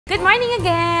Good morning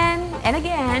again and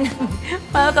again.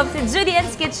 Welcome to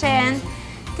Judy's Kitchen.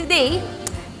 Today,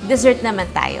 dessert naman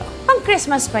tayo. Pang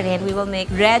Christmas pa rin, we will make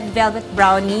red velvet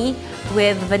brownie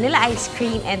with vanilla ice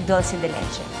cream and dulce de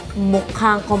leche.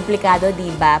 Mukhang komplikado, di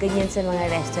ba? Ganyan sa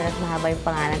mga restaurant, mahaba yung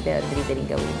pangalan, pero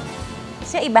dali-daling gawin.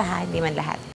 Sa iba ha, hindi man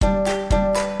lahat.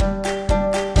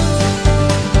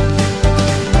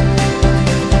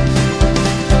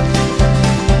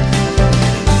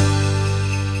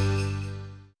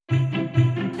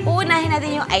 Uunahin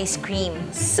natin yung ice cream.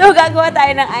 So, gagawa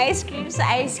tayo ng ice cream sa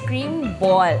ice cream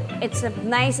ball. It's a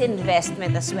nice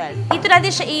investment as well. Dito natin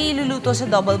siya iluluto sa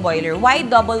double boiler. Why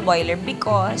double boiler?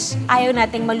 Because ayaw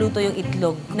nating maluto yung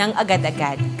itlog ng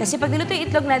agad-agad. Kasi pag niluto yung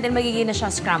itlog natin, magiging na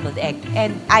siyang scrambled egg.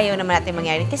 And ayaw naman natin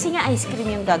mangyari. Kasi nga ice cream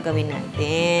yung gagawin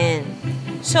natin.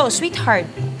 So, sweetheart,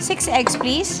 6 eggs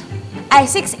please. Ay,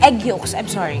 6 egg yolks. I'm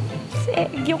sorry. 6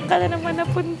 egg yolk ka na naman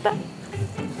napunta.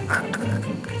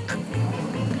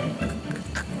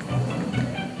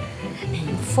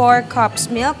 4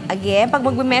 cups milk. Again, pag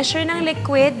mag-measure ng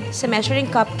liquid, sa measuring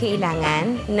cup,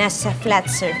 kailangan nasa flat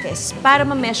surface para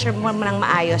ma-measure mo ng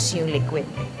maayos yung liquid.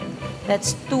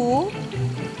 That's 2.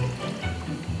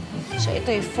 So,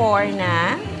 ito yung 4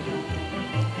 na.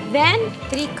 Then,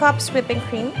 3 cups whipping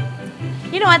cream.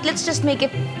 You know what? Let's just make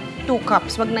it 2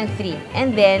 cups. Wag ng 3.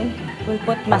 And then, we'll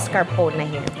put mascarpone na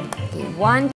here. Okay,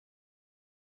 1.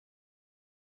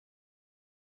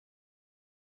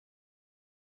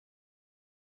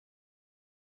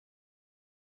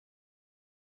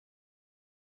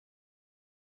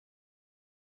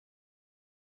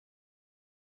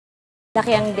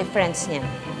 Laki ang difference niya.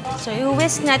 So,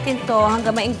 i-whisk natin to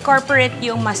hanggang ma-incorporate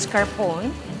yung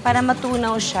mascarpone para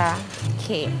matunaw siya.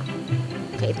 Okay.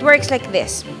 Okay, it works like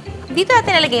this. Dito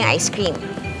natin lalagay yung ice cream.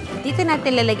 Dito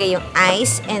natin lalagay yung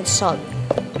ice and salt.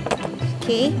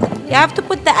 Okay? You have to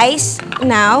put the ice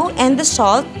now and the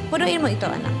salt. Punuin mo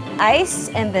ito, anak. Ice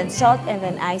and then salt and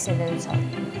then ice and then salt.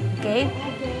 Okay?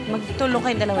 Magtulong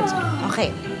kayong dalawa.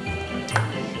 Okay.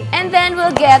 And then,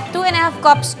 we'll get 2.5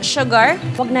 cups sugar.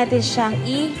 Huwag natin siyang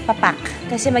ipapak.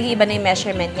 Kasi mag-iiba na yung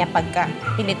measurement niya pagka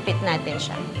pinitpit natin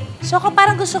siya. So, kung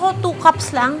parang gusto ko 2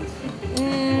 cups lang,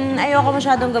 ayoko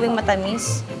masyadong gawing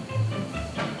matamis.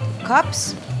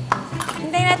 Cups.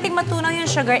 Hintayin natin matunaw yung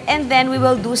sugar and then we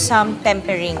will do some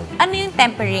tempering. Ano yung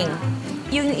tempering?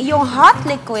 Yung hot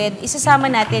liquid, isasama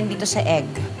natin dito sa egg.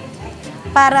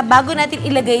 Para bago natin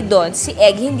ilagay doon, si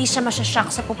egg, hindi siya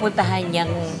masyashock sa pupuntahan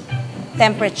niyang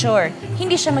temperature.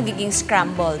 Hindi siya magiging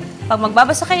scrambled. Pag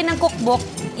magbabasa kayo ng cookbook,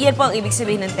 yan po ang ibig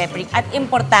sabihin ng tempering. At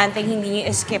importante, hindi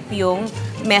niyo skip yung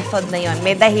method na yon.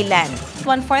 May dahilan.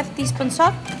 1/4 teaspoon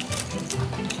salt.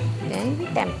 Then, we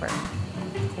temper.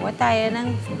 Kuha tayo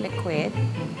ng liquid.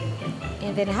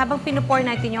 And then, habang pinupor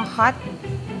natin yung hot,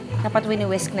 dapat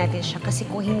wini-whisk natin siya. Kasi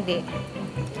kung hindi,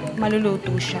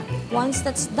 maluluto siya. Once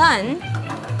that's done,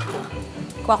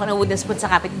 kuha ko ng wooden spoon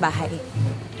sa kapitbahay.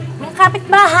 Mga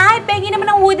kapitbahay, pengi naman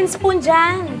ng wooden spoon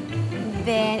dyan.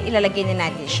 Then, ilalagay na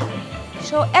natin siya.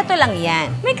 So, eto lang yan.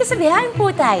 May kasabihan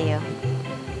po tayo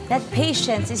that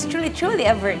patience is truly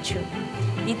a virtue.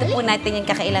 Dito po natin yung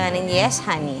kakailanganin. Yes,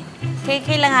 honey. Kaya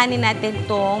kailanganin natin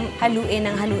itong haluin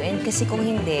ng haluin kasi kung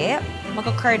hindi,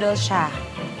 magka-curdle siya.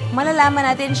 Malalaman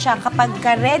natin siya kapag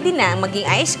ready na maging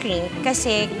ice cream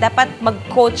kasi dapat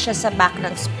mag-coat siya sa back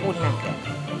ng spoon natin.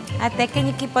 Ate, can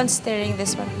you keep on stirring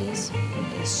this one, please?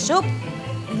 Soup,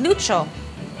 lucho.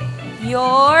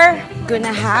 You're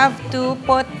gonna have to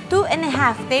put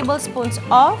 2.5 tablespoons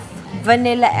of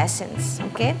vanilla essence,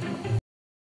 okay?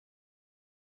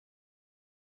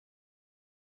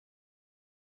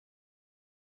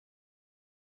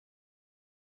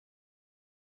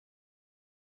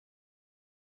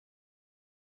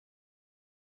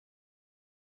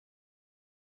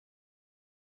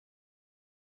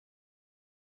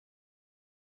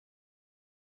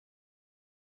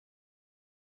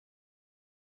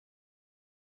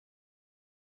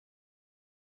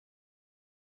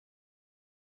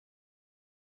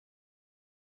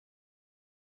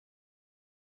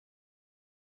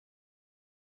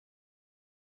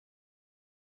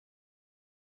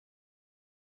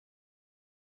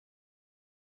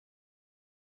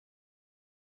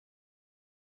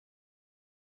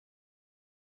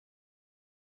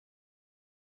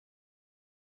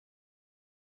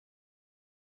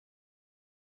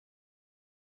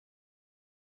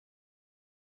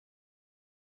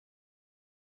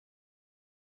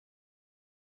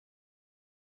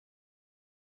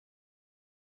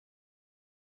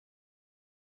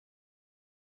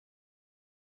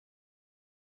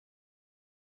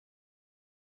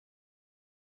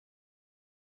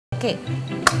 Okay.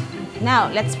 Now,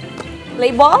 let's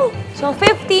Play ball? So,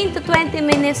 15 to 20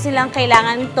 minutes nilang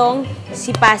kailangan tong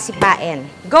sipa-sipain.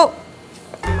 Go!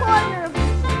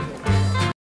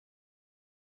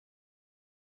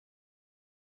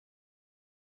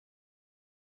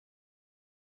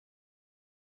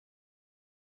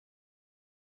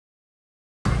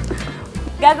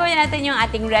 Gagawin natin yung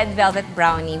ating red velvet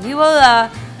brownie. We will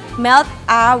melt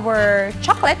our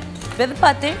chocolate with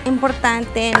butter.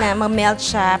 Importante na ma-melt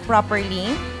siya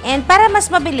properly. And para mas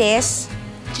mabilis,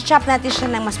 chop natin siya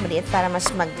ng mas maliit para mas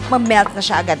ma-melt na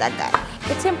siya agad-agad.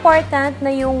 It's important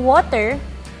na yung water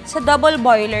sa double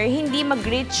boiler, hindi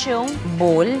mag-reach yung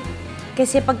bowl.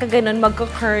 Kasi pagka ganun,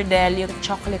 magka-curdle yung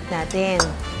chocolate natin.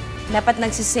 Dapat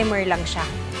nagsisimmer lang siya.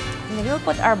 And then we'll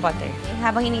put our butter.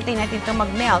 Habang hinintay natin ito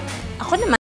mag-melt, ako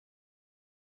naman,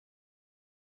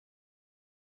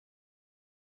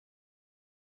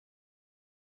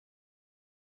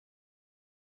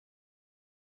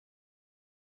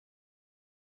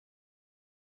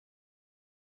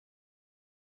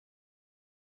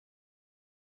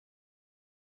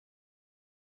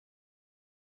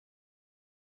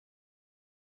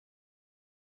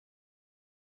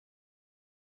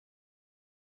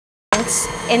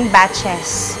 in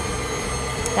batches.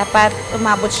 Dapat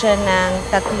umabot siya ng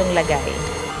 3 lagay.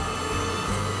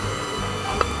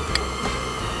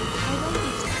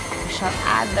 We shall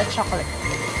add the chocolate.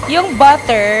 Yung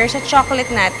butter sa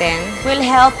chocolate natin will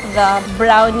help the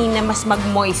brownie na mas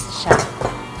mag-moist siya.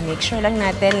 Make sure lang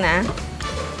natin na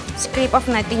scrape off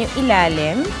natin yung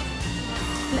ilalim.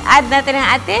 Add natin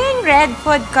ang ating red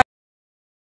food coloring.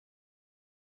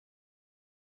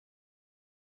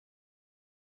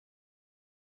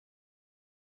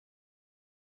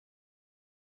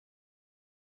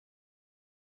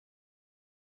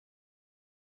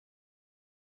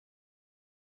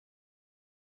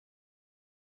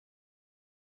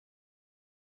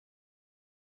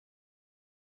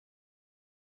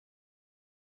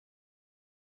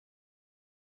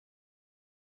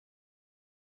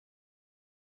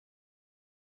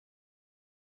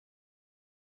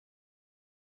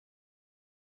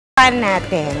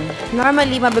 Natin.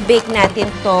 Normally, mababake natin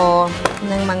to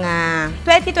ng mga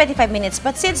 20-25 minutes.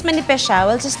 But since manipis siya,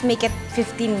 we'll just make it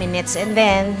 15 minutes and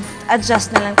then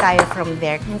adjust na lang tayo from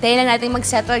there. Hintayin lang natin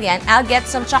mag-settle yan. I'll get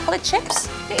some chocolate chips.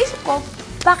 Naisip ko,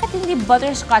 bakit hindi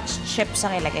butterscotch chips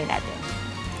ang ilagay natin?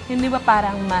 Hindi ba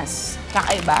parang mas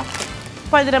kakaiba?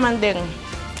 Pwede naman din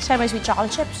semi-sweet chocolate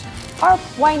chips. Or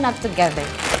why not together?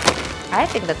 I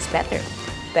think that's better.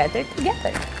 Better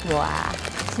together. Wow.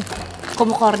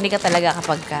 Kumukorni ka talaga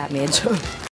kapag medyo.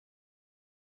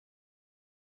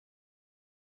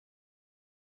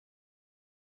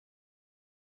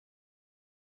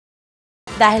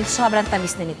 Dahil sobrang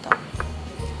tamis na nito. I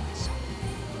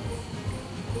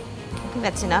think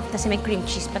that's enough. Kasi may cream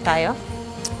cheese pa tayo.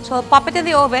 So, pop it in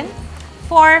the oven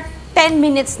for 10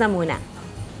 minutes na muna.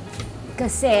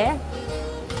 Kasi,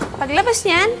 paglabas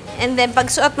niyan, and then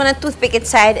pagsuot mo ng toothpick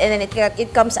inside, and then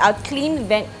it comes out clean,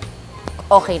 then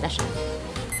okay na siya.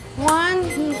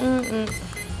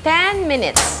 10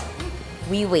 minutes.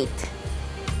 We wait.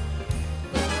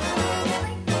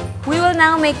 We will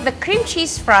now make the cream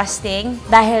cheese frosting.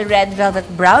 Dahil red velvet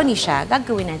brownie siya,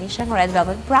 gagawin natin siyang red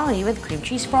velvet brownie with cream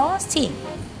cheese frosting.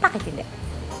 Bakit hindi?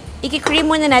 I-cream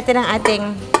muna natin ang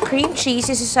ating cream cheese.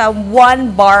 This is a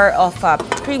 1 bar of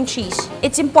cream cheese.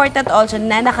 It's important also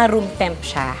na naka-room temp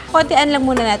siya. Kontian lang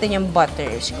muna natin yung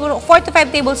butter. Siguro 4 to 5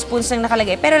 tablespoons lang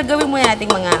nakalagay. Pero gawin muna natin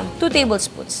mga 2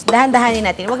 tablespoons. Dahan-dahanin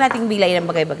natin. Huwag nating bilayin ng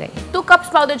bagay-bagay. 2 cups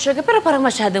powdered sugar. Pero parang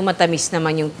masyadong matamis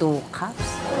naman yung 2 cups.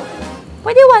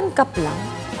 Pwede 1 cup lang.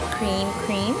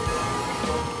 Cream.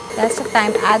 That's the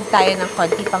time, add tayo ng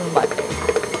konti pang butter.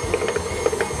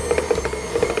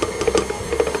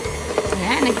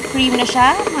 Nag-cream na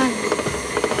siya.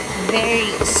 Very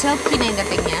silky na yung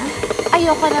dating niya.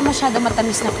 Ayoko na masyado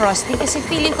matamis na frosting kasi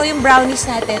feeling ko yung brownies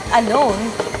natin alone,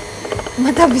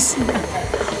 matamis na.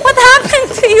 What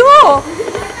happened to you?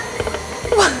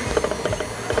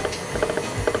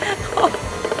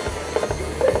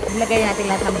 Ilagay natin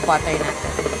lahat ng butter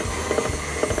natin.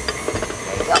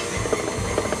 There you go.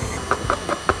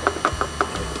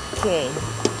 Okay.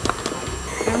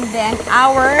 And then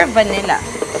our vanilla.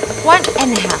 1.5.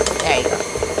 There you go.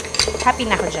 Happy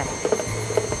na ako dyan.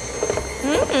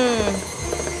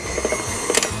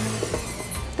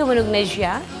 Tumunog na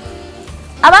siya.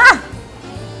 Aba!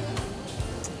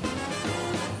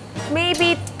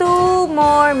 Maybe 2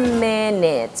 more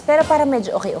minutes. Pero parang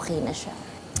medyo okay na siya.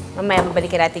 Mamaya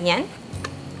babalikan natin yan.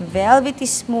 Velvety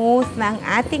smooth na ang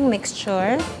ating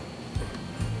mixture.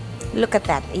 Look at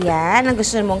that. Yan ang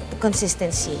gusto mong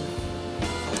consistency.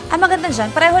 Ang maganda dyan,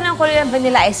 pareho ng kulay ng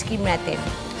vanilla ice cream natin.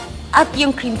 at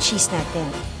yung cream cheese natin.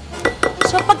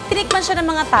 So, pag tinikman siya ng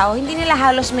mga tao, hindi nila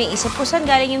halos may isip kung saan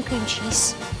galing yung cream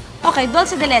cheese. Okay,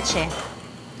 dulce de leche.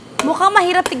 Mukhang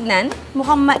mahirap tignan,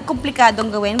 mukhang komplikadong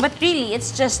gawin, but really,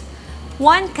 it's just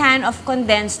 1 can of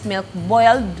condensed milk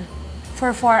boiled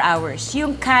for 4 hours.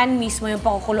 Yung can mismo yung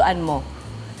pakukuluan mo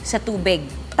sa tubig.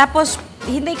 Tapos,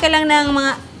 hintay ka lang ng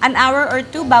mga an hour or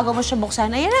 2 bago mo siya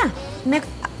buksan. Ayan na, may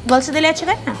dulce de leche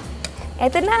ka na.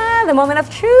 Eto na, the moment of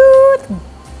truth.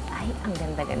 Ay, ang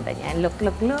ganda-ganda niya. Look,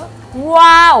 look, look.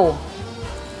 Wow!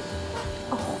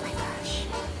 Oh my gosh.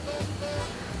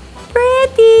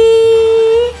 Pretty!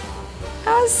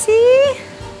 Oh, see?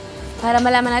 Para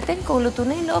malaman natin kung luto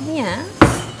na yung loob niya.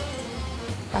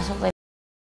 Pasok tayo.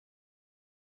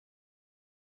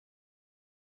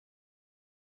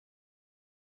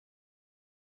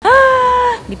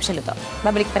 Hindi pa siya luto.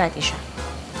 Babalik pa natin siya.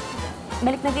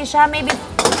 Balik natin siya, maybe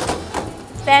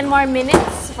 10 more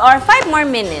minutes or 5 more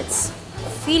minutes.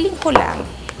 Feeling ko lang,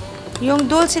 yung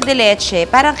dulce de leche,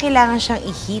 parang kailangan siyang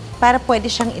i-heat para pwede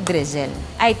siyang i-drizzle.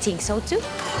 I think so too.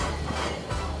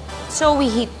 So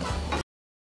we heat.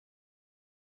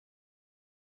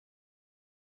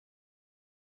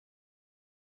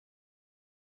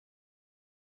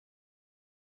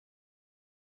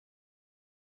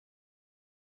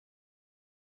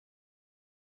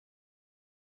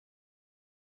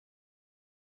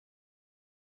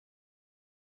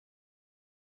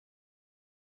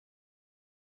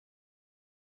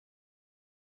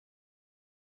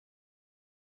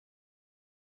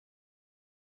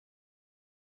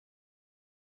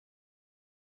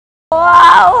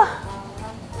 Wow!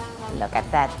 Look at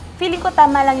that. Feeling ko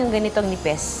tama lang yung ganitong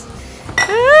nipis.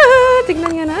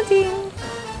 Tignan nga natin.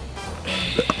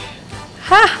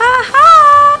 Ha ha ha!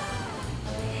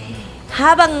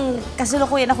 Habang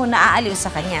kasulukuyan ako naaaliw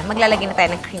sa kanya, maglalagay na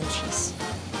tayo ng cream cheese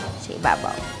sa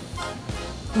ibabaw.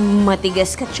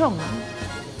 Matigas ka, chong.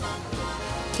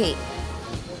 Okay.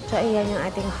 So, ayan yung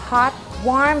ating hot,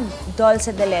 warm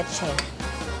dulce de leche.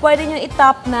 Pwede nyo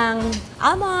i-top ng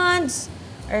almonds,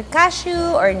 or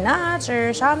cashew, or nuts,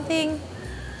 or something.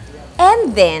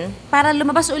 And then, para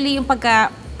lumabas uli yung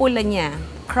pagka-pula niya,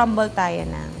 crumble tayo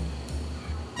ng...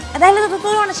 At dahil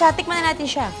natutulong na siya, tikman na natin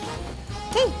siya.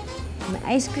 Okay.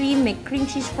 May ice cream, may cream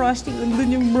cheese frosting,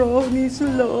 andun yung brownies,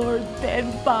 Lord.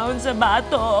 10 pounds sa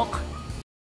batok.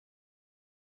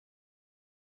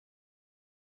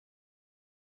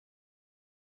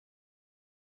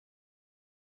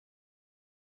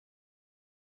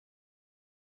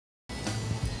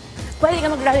 Pwede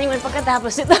ka mag-running man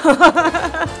pagkatapos ito.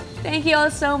 Thank you all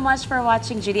so much for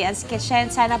watching Judy Ann's Kitchen.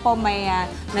 Sana po may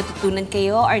natutunan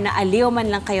kayo or naaliw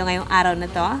man lang kayo ngayong araw na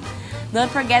to.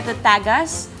 Don't forget to tag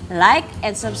us, like,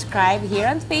 and subscribe here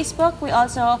on Facebook. We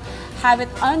also have it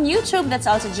on YouTube. That's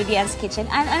also Judy Ann's Kitchen,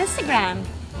 and on Instagram.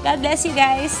 God bless you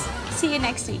guys. See you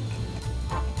next week.